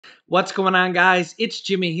What's going on, guys? It's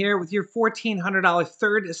Jimmy here with your $1,400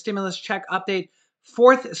 third stimulus check update,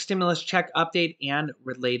 fourth stimulus check update, and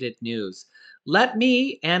related news. Let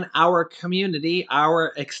me and our community,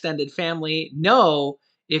 our extended family, know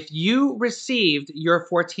if you received your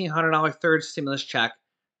 $1,400 third stimulus check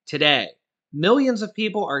today. Millions of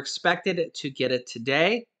people are expected to get it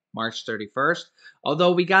today, March 31st.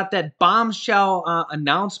 Although we got that bombshell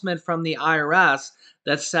announcement from the IRS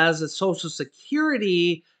that says that Social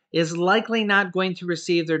Security is likely not going to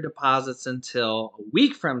receive their deposits until a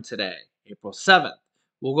week from today, April 7th.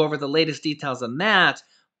 We'll go over the latest details on that,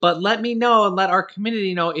 but let me know and let our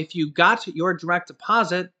community know if you got your direct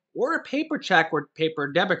deposit or a paper check or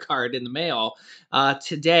paper debit card in the mail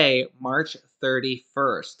today, March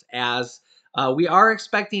 31st, as we are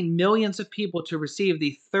expecting millions of people to receive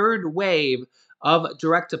the third wave of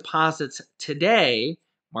direct deposits today,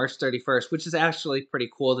 March 31st, which is actually pretty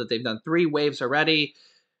cool that they've done 3 waves already.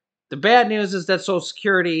 The bad news is that Social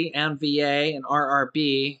Security and VA and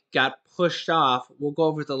RRB got pushed off. We'll go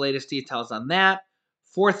over the latest details on that,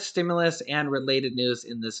 fourth stimulus, and related news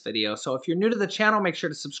in this video. So if you're new to the channel, make sure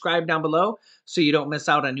to subscribe down below so you don't miss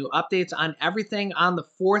out on new updates on everything on the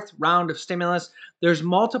fourth round of stimulus. There's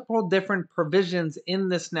multiple different provisions in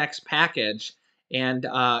this next package and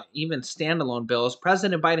even standalone bills.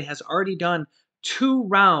 President Biden has already done 2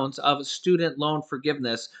 rounds of student loan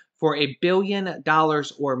forgiveness for $1 billion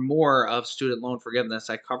or more of student loan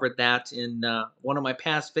forgiveness. I covered that in one of my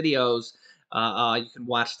past videos. You can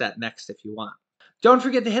watch that next if you want. Don't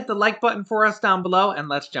forget to hit the like button for us down below, and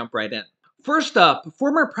let's jump right in. First up,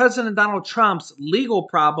 former President Donald Trump's legal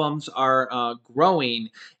problems are growing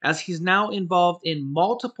as he's now involved in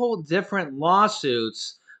multiple different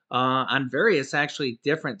lawsuits on various actually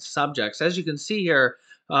different subjects. As you can see here,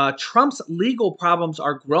 Trump's legal problems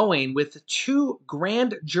are growing with 2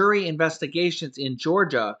 grand jury investigations in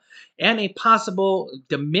Georgia and a possible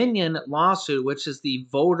Dominion lawsuit, which is the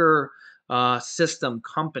voter system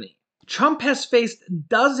company. Trump has faced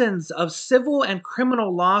dozens of civil and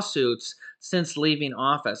criminal lawsuits since leaving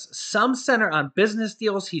office. Some center on business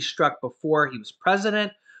deals he struck before he was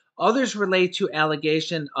president. Others relate to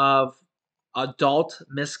allegation of adult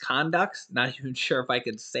misconduct. Not even sure if I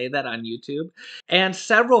can say that on YouTube. And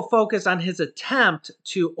several focus on his attempt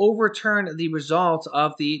to overturn the results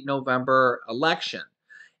of the November election.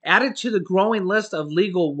 Added to the growing list of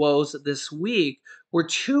legal woes this week were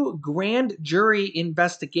 2 grand jury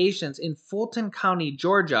investigations in Fulton County,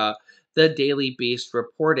 Georgia, the Daily Beast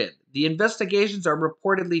reported. The investigations are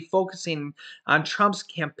reportedly focusing on Trump's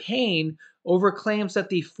campaign over claims that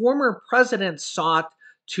the former president sought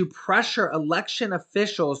to pressure election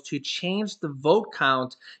officials to change the vote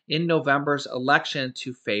count in November's election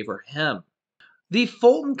to favor him. The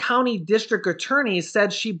Fulton County District Attorney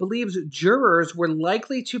said she believes jurors were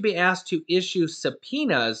likely to be asked to issue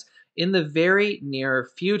subpoenas in the very near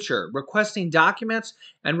future, requesting documents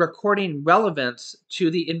and recording relevance to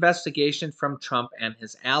the investigation from Trump and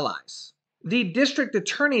his allies. The district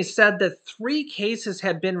attorney said that 3 cases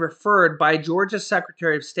had been referred by Georgia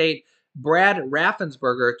Secretary of State Brad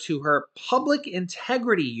Raffensperger to her Public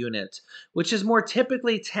Integrity Unit, which is more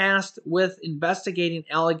typically tasked with investigating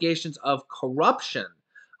allegations of corruption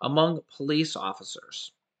among police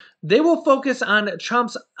officers. They will focus on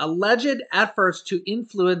Trump's alleged efforts to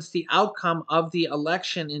influence the outcome of the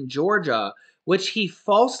election in Georgia, which he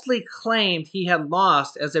falsely claimed he had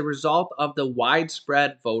lost as a result of the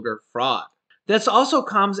widespread voter fraud. This also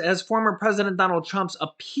comes as former President Donald Trump's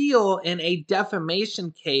appeal in a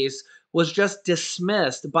defamation case was just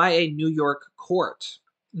dismissed by a New York court.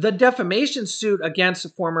 The defamation suit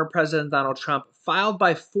against former President Donald Trump, filed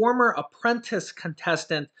by former Apprentice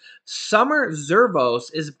contestant Summer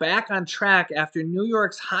Zervos, is back on track after New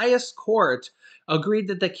York's highest court agreed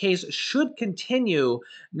that the case should continue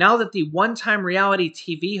now that the one-time reality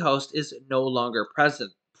TV host is no longer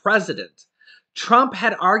president. Trump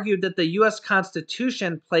had argued that the U.S.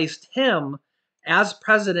 Constitution placed him as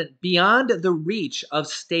president beyond the reach of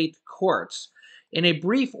state courts. In a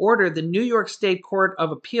brief order, the New York State Court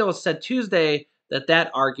of Appeals said Tuesday that that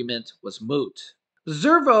argument was moot.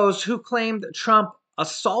 Zervos, who claimed Trump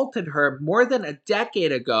assaulted her more than a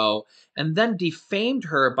decade ago and then defamed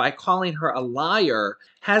her by calling her a liar,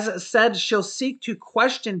 has said she'll seek to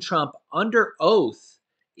question Trump under oath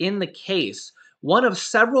in the case, one of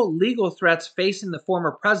several legal threats facing the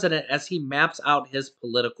former president as he maps out his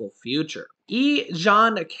political future.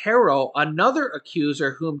 Jean Carroll, another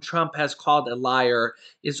accuser whom Trump has called a liar,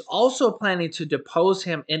 is also planning to depose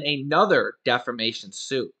him in another defamation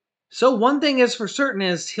suit. So one thing is for certain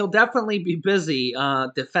is he'll definitely be busy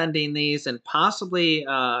defending these and possibly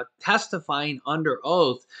testifying under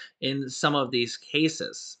oath in some of these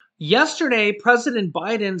cases. Yesterday, President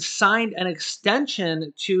Biden signed an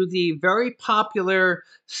extension to the very popular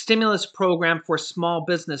stimulus program for small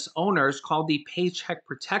business owners called the Paycheck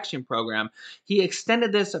Protection Program. He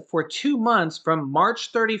extended this for 2 months from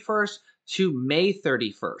March 31st to May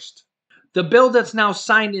 31st. The bill that's now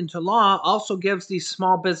signed into law also gives the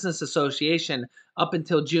Small Business Association up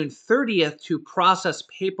until June 30th to process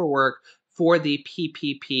paperwork for the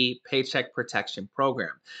PPP Paycheck Protection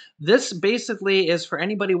Program. This basically is for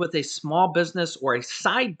anybody with a small business or a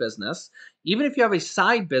side business. Even if you have a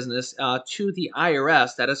side business to the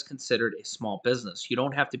IRS, that is considered a small business. You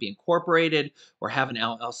don't have to be incorporated or have an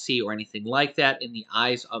LLC or anything like that in the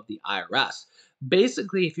eyes of the IRS.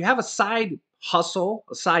 Basically, if you have a side hustle,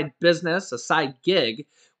 a side business, a side gig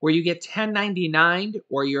where you get 1099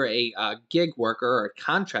 or you're a gig worker or a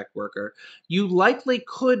contract worker, you likely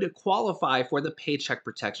could qualify for the Paycheck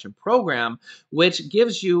Protection Program, which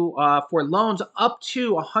gives you for loans up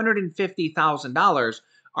to $150,000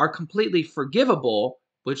 are completely forgivable,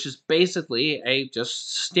 which is basically a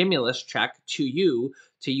just stimulus check to you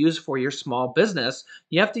to use for your small business.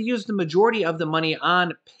 You have to use the majority of the money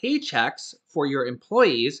on paychecks for your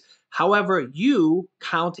employees. However, you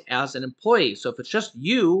count as an employee. So if it's just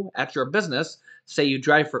you at your business, say you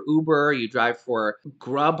drive for Uber, you drive for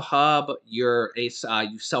Grubhub, you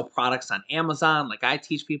sell products on Amazon, like I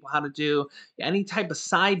teach people how to do, any type of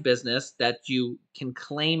side business that you can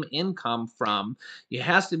claim income from, it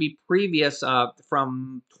has to be previous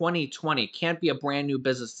from 2020. Can't be a brand new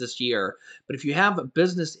business this year. But if you have a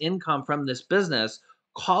business income from this business,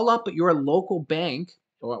 call up your local bank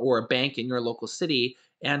or a bank in your local city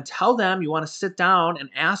and tell them you want to sit down and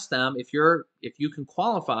ask them if you can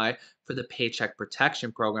qualify for the Paycheck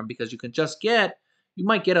Protection Program, because you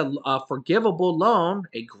might get a forgivable loan,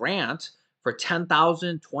 a grant for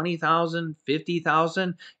 10,000, 20,000,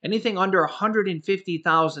 50,000. Anything under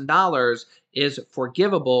 $150,000 is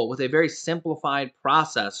forgivable with a very simplified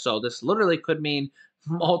process. So this literally could mean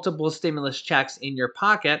multiple stimulus checks in your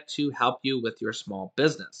pocket to help you with your small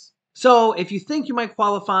business. So if you think you might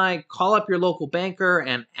qualify, call up your local banker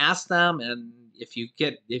and ask them, and if you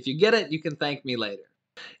get it, you can thank me later.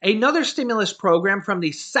 Another stimulus program from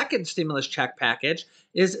the second stimulus check package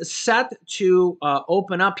is set to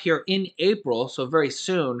open up here in April, so very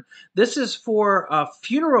soon. This is for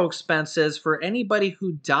funeral expenses for anybody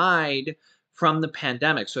who died from the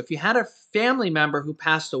pandemic. So if you had a family member who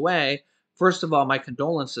passed away, first of all, my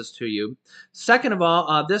condolences to you. Second of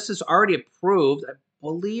all, this is already approved. I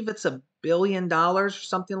believe it's $1 billion or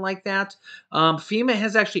something like that. FEMA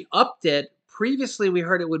has actually upped it. Previously, we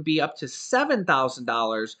heard it would be up to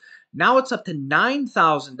 $7,000. Now it's up to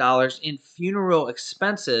 $9,000 in funeral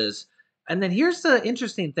expenses. And then here's the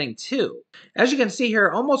interesting thing, too. As you can see here,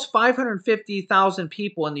 almost 550,000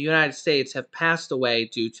 people in the United States have passed away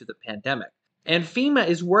due to the pandemic. And FEMA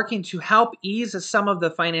is working to help ease some of the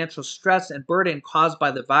financial stress and burden caused by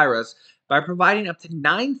the virus by providing up to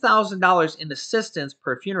 $9,000 in assistance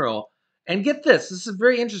per funeral. And get this, this is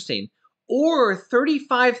very interesting, or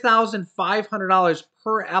 $35,500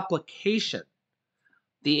 per application,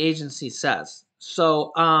 the agency says.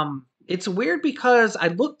 So it's weird because I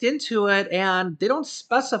looked into it and they don't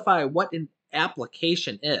specify what an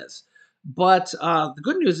application is. But the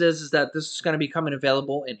good news is that this is going to be coming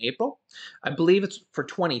available in April. I believe it's for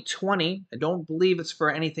 2020. I don't believe it's for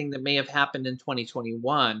anything that may have happened in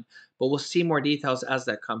 2021, but we'll see more details as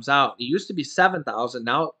that comes out. It used to be 7,000.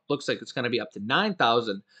 Now it looks like it's going to be up to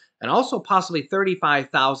 9,000 and also possibly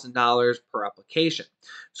 $35,000 per application.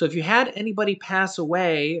 So if you had anybody pass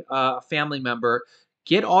away, a family member,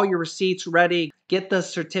 get all your receipts ready, get the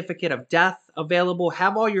certificate of death available,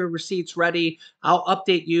 have all your receipts ready. I'll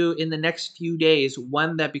update you in the next few days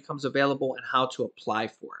when that becomes available and how to apply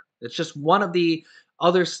for it. It's just one of the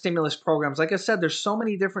other stimulus programs. Like I said, there's so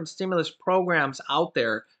many different stimulus programs out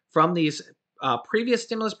there from these previous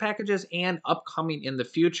stimulus packages and upcoming in the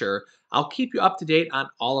future. I'll keep you up to date on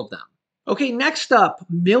all of them. Okay, next up,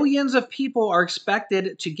 millions of people are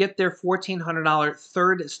expected to get their $1,400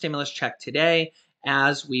 third stimulus check today,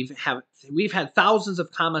 as we've had thousands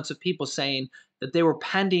of comments of people saying that they were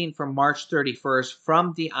pending from March 31st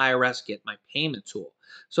from the IRS Get My Payment tool.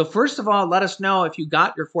 So first of all, let us know if you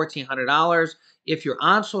got your $1,400, if you're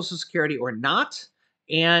on Social Security or not,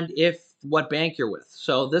 and if what bank you're with.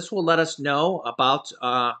 So this will let us know about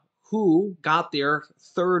who got their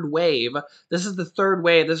third wave. This is the third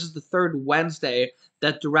wave. This is the third Wednesday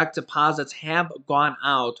that direct deposits have gone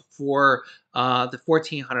out for the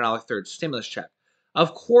 $1,400 third stimulus check.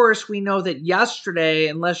 Of course, we know that yesterday,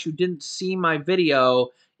 unless you didn't see my video,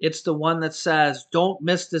 it's the one that says, "Don't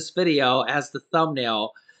miss this video" as the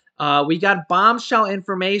thumbnail. We got bombshell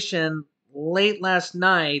information late last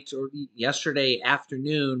night or yesterday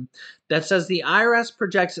afternoon that says the IRS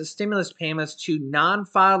projects its stimulus payments to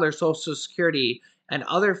non-filer Social Security and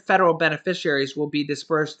other federal beneficiaries will be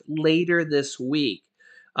dispersed later this week.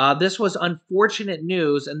 This was unfortunate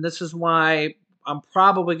news, and this is why I'm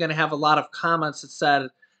probably going to have a lot of comments that said,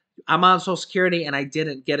 I'm on Social Security and I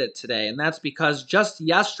didn't get it today. And that's because just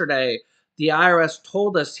yesterday, the IRS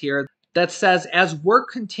told us here that says as work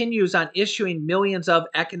continues on issuing millions of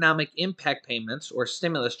economic impact payments or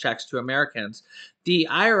stimulus checks to Americans, the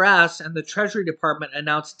IRS and the Treasury Department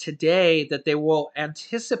announced today that they will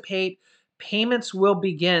anticipate payments will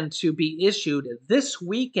begin to be issued this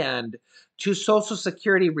weekend to Social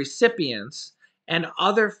Security recipients and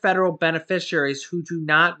other federal beneficiaries who do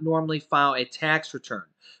not normally file a tax return,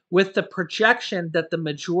 with the projection that the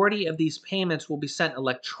majority of these payments will be sent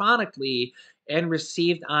electronically and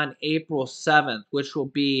received on April 7th, which will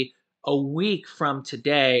be a week from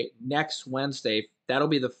today, next Wednesday. That'll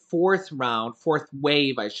be the fourth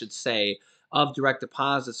wave, I should say, of direct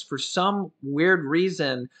deposits. For some weird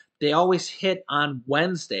reason, they always hit on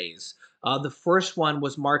Wednesdays. The first one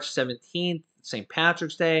was March 17th, St.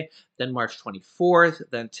 Patrick's Day, then March 24th,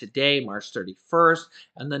 then today, March 31st,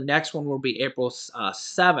 and the next one will be April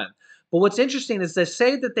 7th. But what's interesting is they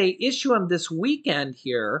say that they issue them this weekend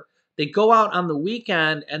here. They go out on the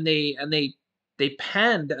weekend and they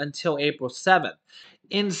pend until April 7th.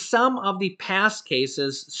 In some of the past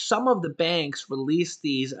cases, some of the banks release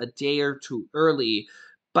these a day or two early,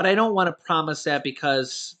 but I don't want to promise that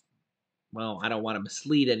because, well, I don't want to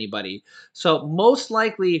mislead anybody. So most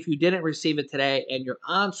likely, if you didn't receive it today and you're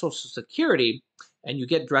on Social Security and you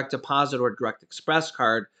get direct deposit or direct express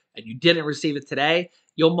card and you didn't receive it today,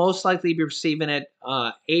 you'll most likely be receiving it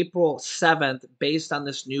April 7th based on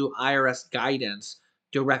this new IRS guidance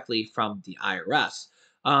directly from the IRS.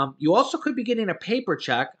 You also could be getting a paper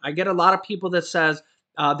check. I get a lot of people that says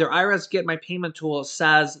their IRS Get My Payment tool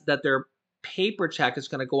says that their paper check is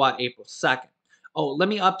going to go out April 2nd. Oh, let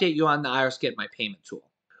me update you on the IRS Get My Payment tool.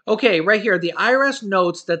 Okay, right here, the IRS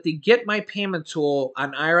notes that the Get My Payment tool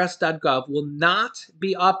on irs.gov will not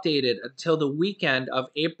be updated until the weekend of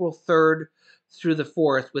April 3rd through the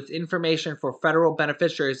 4th with information for federal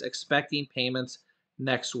beneficiaries expecting payments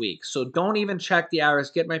next week. So don't even check the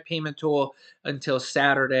IRS Get My Payment tool until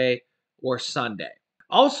Saturday or Sunday.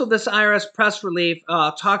 Also, this IRS press release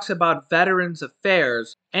talks about Veterans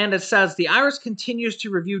Affairs, and it says the IRS continues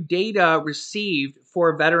to review data received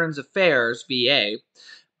for Veterans Affairs, VA,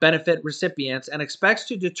 benefit recipients and expects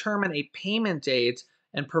to determine a payment date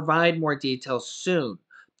and provide more details soon.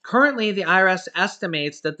 Currently, the IRS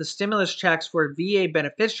estimates that the stimulus checks for VA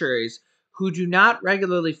beneficiaries who do not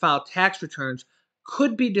regularly file tax returns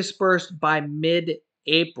could be dispersed by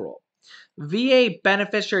mid-April. VA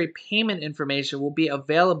beneficiary payment information will be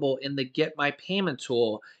available in the Get My Payment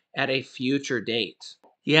tool at a future date.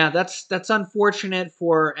 Yeah, that's unfortunate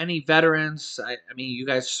for any veterans. I mean, you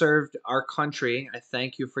guys served our country. I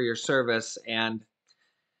thank you for your service, and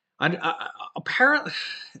apparently,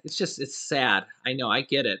 it's sad. I know, I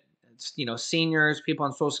get it. It's seniors, people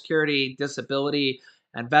on Social Security, disability,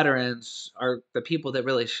 and veterans are the people that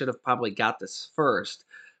really should have probably got this first.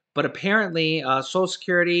 But apparently, Social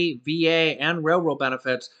Security, VA, and railroad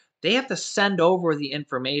benefits, they have to send over the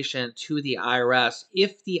information to the IRS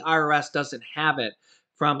if the IRS doesn't have it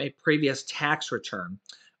from a previous tax return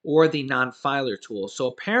or the non-filer tool. So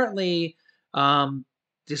apparently, the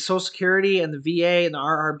Social Security and the VA and the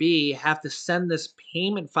RRB have to send this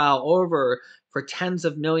payment file over for tens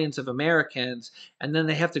of millions of Americans, and then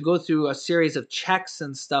they have to go through a series of checks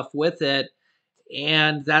and stuff with it,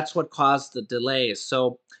 and that's what caused the delays.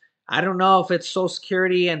 So I don't know if it's Social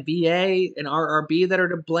Security and VA and RRB that are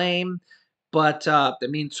to blame, but I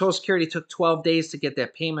mean, Social Security took 12 days to get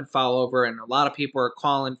that payment file over, and a lot of people are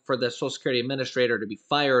calling for the Social Security administrator to be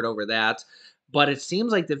fired over that. But it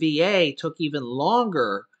seems like the VA took even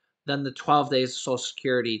longer than the 12 days Social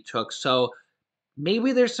Security took. So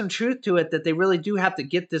maybe there's some truth to it that they really do have to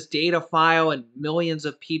get this data file and millions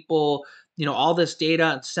of people, all this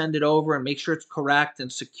data and send it over and make sure it's correct and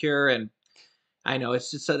secure. And I know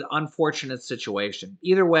it's just an unfortunate situation.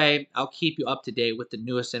 Either way, I'll keep you up to date with the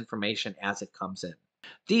newest information as it comes in.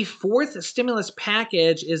 The fourth stimulus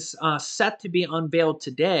package is set to be unveiled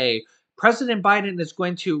today. President Biden is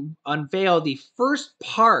going to unveil the first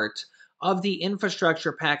part of the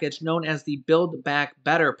infrastructure package known as the Build Back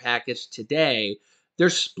Better package today.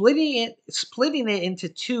 They're splitting it into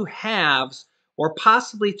two halves, or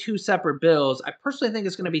possibly two separate bills. I personally think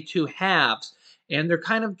it's going to be two halves. And they're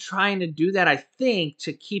kind of trying to do that, I think,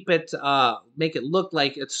 to keep it, make it look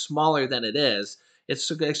like it's smaller than it is. It's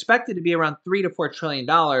expected to be around $3 to $4 trillion,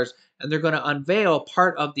 and they're going to unveil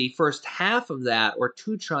part of the first half of that, or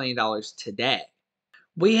 $2 trillion, today.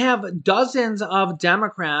 We have dozens of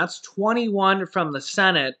Democrats, 21 from the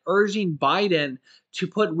Senate, urging Biden to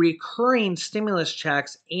put recurring stimulus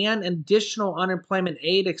checks and additional unemployment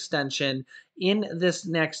aid extension in this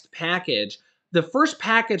next package. The first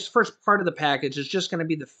part of the package is just going to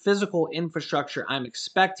be the physical infrastructure I'm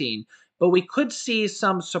expecting, but we could see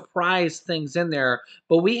some surprise things in there.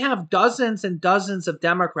 But we have dozens and dozens of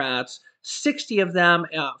Democrats, 60 of them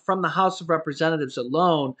from the House of Representatives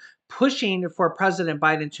alone, pushing for President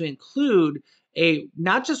Biden to include a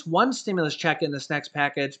not just one stimulus check in this next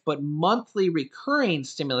package, but monthly recurring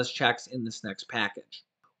stimulus checks in this next package.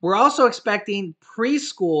 We're also expecting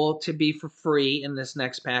preschool to be for free in this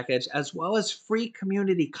next package, as well as free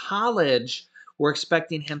community college. We're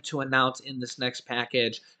expecting him to announce in this next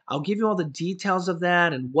package. I'll give you all the details of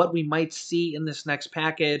that and what we might see in this next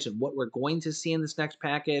package and what we're going to see in this next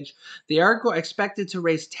package. They are expected to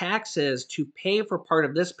raise taxes to pay for part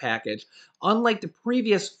of this package. Unlike the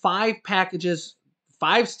previous five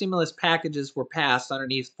stimulus packages were passed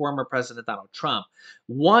underneath former President Donald Trump.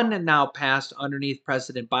 One now passed underneath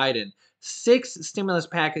President Biden. Six stimulus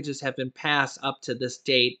packages have been passed up to this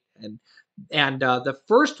date, and the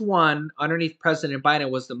first one underneath President Biden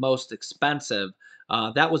was the most expensive.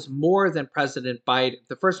 That was more than President Biden.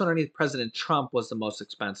 The first one underneath President Trump was the most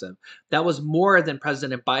expensive. That was more than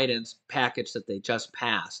President Biden's package that they just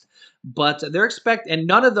passed. But and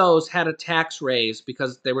none of those had a tax raise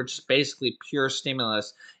because they were just basically pure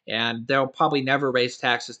stimulus. And they'll probably never raise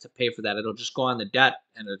taxes to pay for that. It'll just go on the debt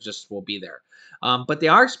and it just will be there. But they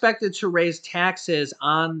are expected to raise taxes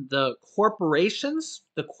on the corporations,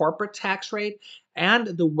 the corporate tax rate, and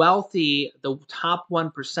the wealthy, the top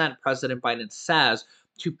 1%, President Biden says,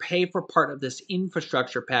 to pay for part of this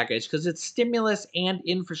infrastructure package because it's stimulus and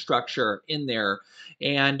infrastructure in there.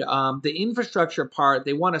 And the infrastructure part,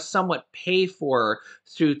 they want to somewhat pay for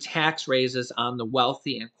through tax raises on the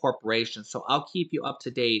wealthy and corporations. So I'll keep you up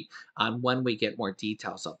to date on when we get more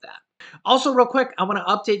details of that. Also, real quick, I want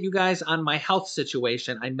to update you guys on my health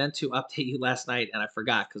situation. I meant to update you last night and I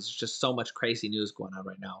forgot because there's just so much crazy news going on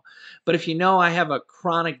right now. But if you know, I have a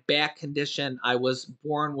chronic back condition. I was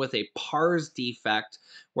born with a pars defect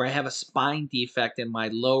where I have a spine defect in my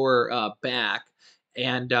lower back.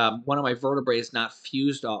 And one of my vertebrae is not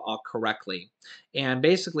fused all correctly. And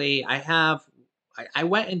basically, I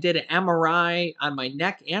went and did an MRI on my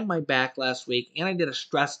neck and my back last week, and I did a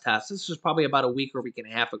stress test. This was probably about a week or a week and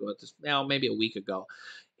a half ago. Maybe a week ago.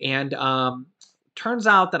 And turns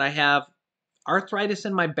out that I have arthritis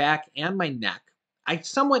in my back and my neck. I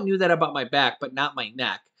somewhat knew that about my back, but not my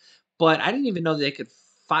neck. But I didn't even know that they could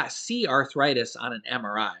see arthritis on an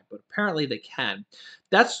MRI, but apparently they can.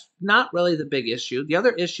 That's not really the big issue. The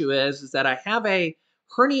other issue is that I have a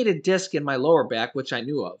herniated disc in my lower back, which I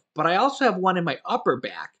knew of, but I also have one in my upper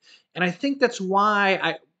back. And I think that's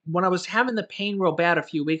why when I was having the pain real bad a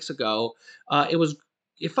few weeks ago,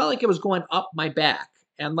 it felt like it was going up my back.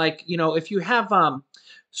 And like, if you have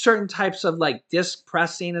certain types of like disc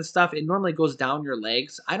pressing and stuff, it normally goes down your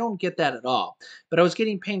legs. I don't get that at all. But I was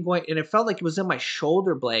getting pain going, and it felt like it was in my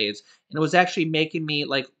shoulder blades, and it was actually making me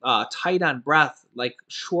like tight on breath, like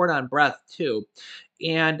short on breath too.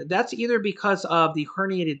 And that's either because of the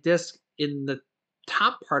herniated disc in the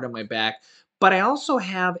top part of my back, but I also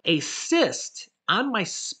have a cyst on my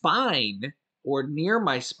spine or near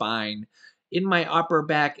my spine in my upper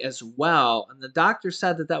back as well. And the doctor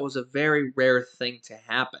said that that was a very rare thing to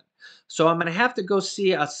happen. So I'm going to have to go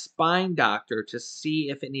see a spine doctor to see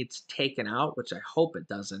if it needs taken out, which I hope it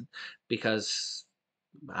doesn't, because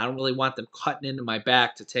I don't really want them cutting into my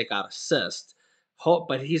back to take out a cyst.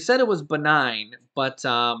 But he said it was benign, but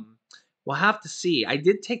we'll have to see. I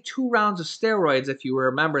did take 2 rounds of steroids, if you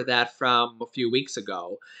remember that from a few weeks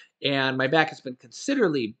ago, and my back has been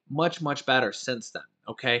considerably much, much better since then.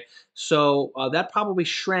 Okay, so that probably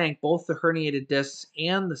shrank both the herniated discs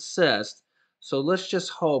and the cyst. So let's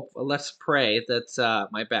just hope, let's pray that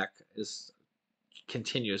my back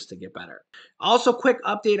continues to get better. Also, quick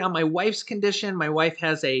update on my wife's condition. My wife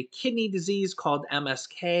has a kidney disease called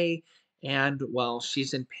MSK, and well,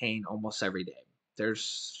 she's in pain almost every day.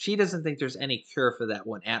 She doesn't think there's any cure for that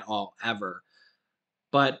one at all, ever.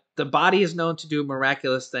 But the body is known to do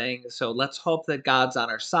miraculous things, so let's hope that God's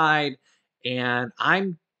on our side. And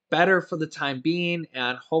I'm better for the time being,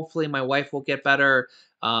 and hopefully my wife will get better.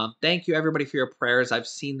 Thank you, everybody, for your prayers. I've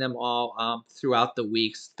seen them all throughout the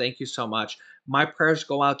weeks. Thank you so much. My prayers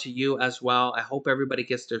go out to you as well. I hope everybody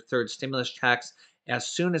gets their third stimulus checks as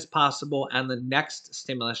soon as possible, and the next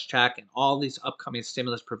stimulus check and all these upcoming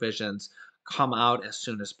stimulus provisions come out as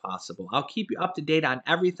soon as possible. I'll keep you up to date on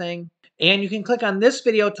everything. And you can click on this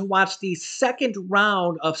video to watch the second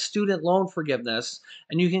round of student loan forgiveness.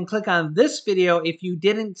 And you can click on this video if you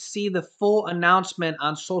didn't see the full announcement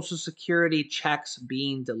on Social Security checks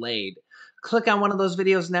being delayed. Click on one of those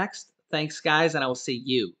videos next. Thanks, guys, and I will see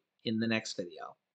you in the next video.